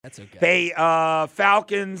That's okay. Hey,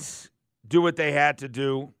 Falcons do what they had to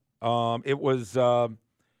do. It was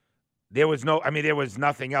there was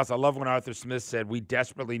nothing else. I love when Arthur Smith said we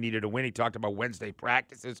desperately needed a win. He talked about Wednesday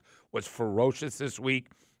practices was ferocious this week.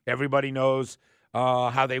 Everybody knows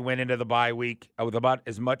how they went into the bye week with about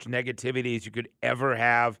as much negativity as you could ever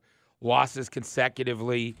have. Losses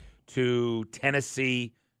consecutively to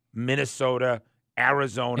Tennessee, Minnesota,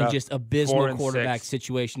 Arizona. And just abysmal 4-6 quarterback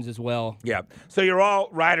situations as well. Yeah. So you're all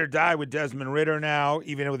ride or die with Desmond Ridder now,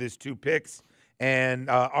 even with his 2 picks. And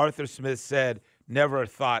Arthur Smith said, never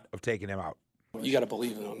thought of taking him out. You got to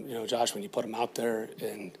believe in him, Josh, when you put him out there,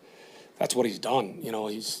 and that's what he's done.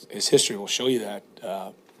 His history will show you that,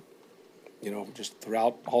 just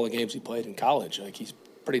throughout all the games he played in college. Like, he's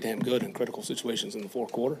pretty damn good in critical situations in the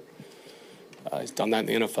fourth quarter. He's done that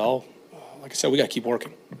in the NFL. Like I said, we got to keep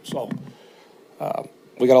working. So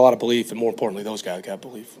we got a lot of belief, and more importantly, those guys got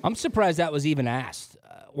belief. I'm surprised that was even asked.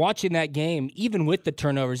 Watching that game, even with the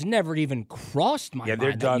turnovers, never even crossed my mind. Yeah,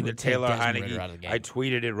 they're done. That Taylor Heineke. Heineke. I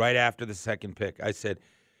tweeted it right after the second pick. I said,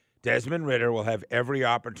 Desmond Ridder will have every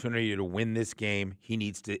opportunity to win this game. He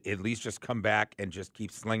needs to at least just come back and just keep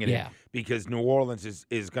slinging it, because New Orleans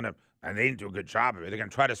is going to, and they didn't do a good job of it, they're going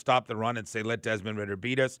to try to stop the run and say, let Desmond Ridder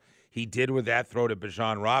beat us. He did with that throw to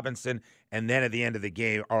Bijan Robinson, and then at the end of the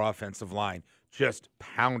game, our offensive line just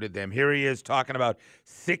pounded them. Here he is talking about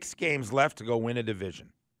 6 games left to go win a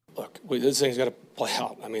division. Look, this thing's got to play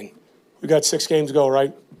out. I mean, we got 6 games to go,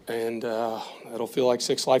 right? And it'll feel like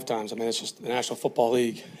 6 lifetimes. I mean, it's just the National Football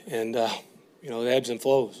League. And, the ebbs and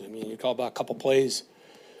flows. I mean, you call about a couple plays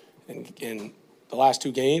in the last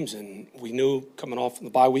 2 games, and we knew coming off from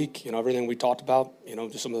the bye week, everything we talked about,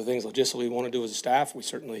 just some of the things logistically we want to do as a staff. We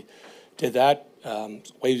certainly did that.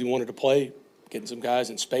 Ways we wanted to play, getting some guys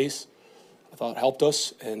in space, I thought helped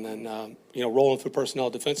us. And then, rolling through personnel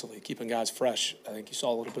defensively, keeping guys fresh. I think you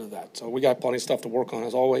saw a little bit of that. So we got plenty of stuff to work on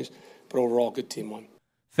as always, but overall, good team won.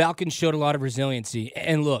 Falcons showed a lot of resiliency.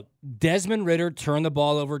 And look, Desmond Ridder turned the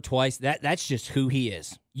ball over twice. That's just who he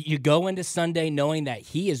is. You go into Sunday knowing that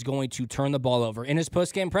he is going to turn the ball over. In his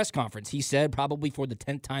postgame press conference, he said probably for the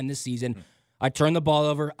 10th time this season, I turned the ball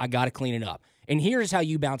over, I got to clean it up. And here's how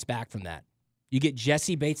you bounce back from that. You get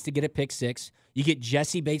Jesse Bates to get a pick 6. You get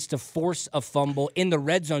Jesse Bates to force a fumble in the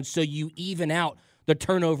red zone so you even out the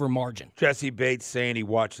turnover margin. Jesse Bates saying he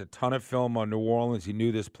watched a ton of film on New Orleans. He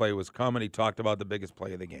knew this play was coming. He talked about the biggest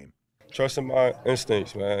play of the game. Trusting my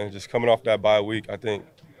instincts, man. Just coming off that bye week, I think,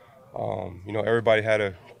 everybody had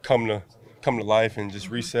to come to life and just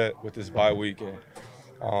reset with this bye week. And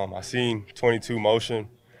I seen 22 motion.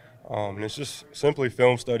 And it's just simply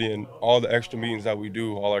film study and all the extra meetings that we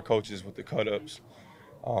do, all our coaches with the cut-ups.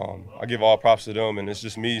 I give all props to them, and it's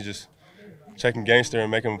just me just checking gangster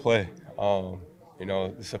and making them play.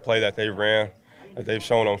 It's a play that they ran, that they've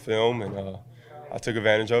shown on film, and I took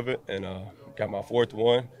advantage of it and got my 4th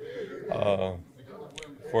one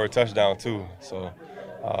for a touchdown too. So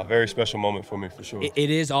a very special moment for me for sure. It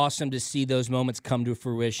is awesome to see those moments come to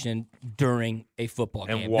fruition during a football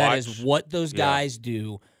game. Watch. That is what those guys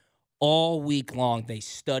do all week long. They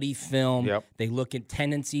study film. Yep. They look at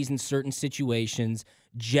tendencies in certain situations.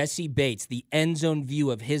 Jesse Bates, the end zone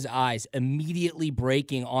view of his eyes immediately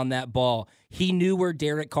breaking on that ball. He knew where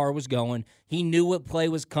Derek Carr was going. He knew what play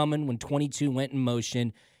was coming when 22 went in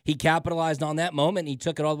motion. He capitalized on that moment, and he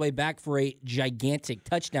took it all the way back for a gigantic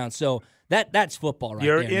touchdown. So that's football right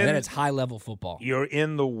there, man. That is high-level football. You're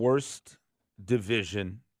in the worst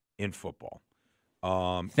division in football.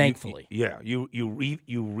 Thankfully. You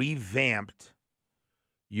revamped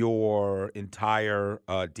your entire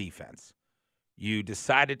defense. You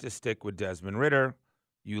decided to stick with Desmond Ridder.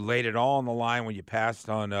 You laid it all on the line when you passed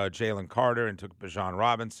on Jalen Carter and took Bijan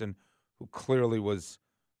Robinson, who clearly was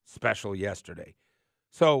special yesterday.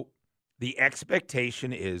 So the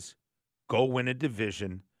expectation is go win a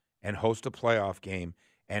division and host a playoff game,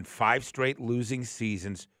 and 5 straight losing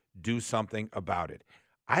seasons, do something about it.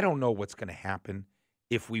 I don't know what's going to happen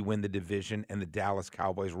if we win the division and the Dallas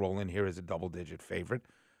Cowboys roll in here as a double-digit favorite.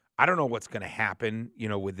 I don't know what's going to happen,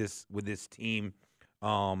 with this team,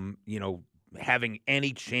 having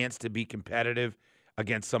any chance to be competitive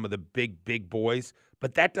against some of the big boys.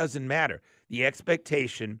 But that doesn't matter. The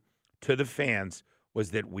expectation to the fans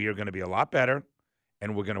was that we are going to be a lot better,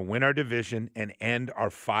 and we're going to win our division and end our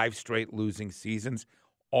 5 straight losing seasons.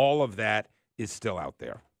 All of that is still out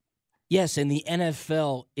there. Yes, and the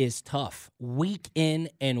NFL is tough. Week in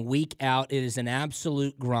and week out, it is an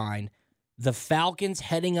absolute grind. The Falcons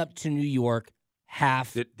heading up to New York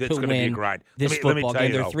have to win be a grind. this let me football tell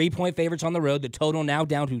game. you, They're 3-point favorites on the road. The total now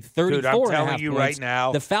down to 34 Dude, I'm telling and a half you points. right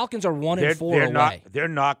now, the Falcons are 1-4 away. They're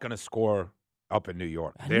not going to score up in New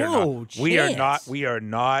York. No chance. We are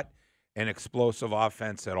not an explosive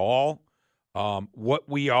offense at all. What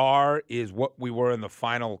we are is what we were in the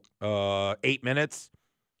final 8 minutes.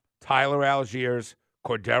 Tyler Algiers,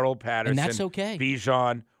 Cordero Patterson, And that's okay.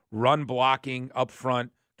 Bijan, run blocking up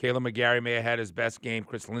front. Caleb McGarry may have had his best game.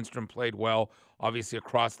 Chris Lindstrom played well. Obviously,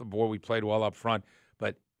 across the board, we played well up front.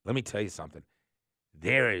 But let me tell you something.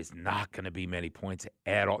 There is not going to be many points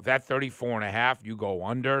at all. That 34.5, you go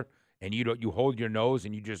under, and you hold your nose,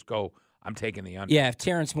 and you just go, I'm taking the under. Yeah, if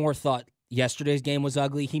Terrence Moore thought yesterday's game was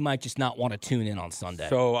ugly, he might just not want to tune in on Sunday.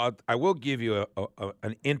 So I will give you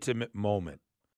an intimate moment.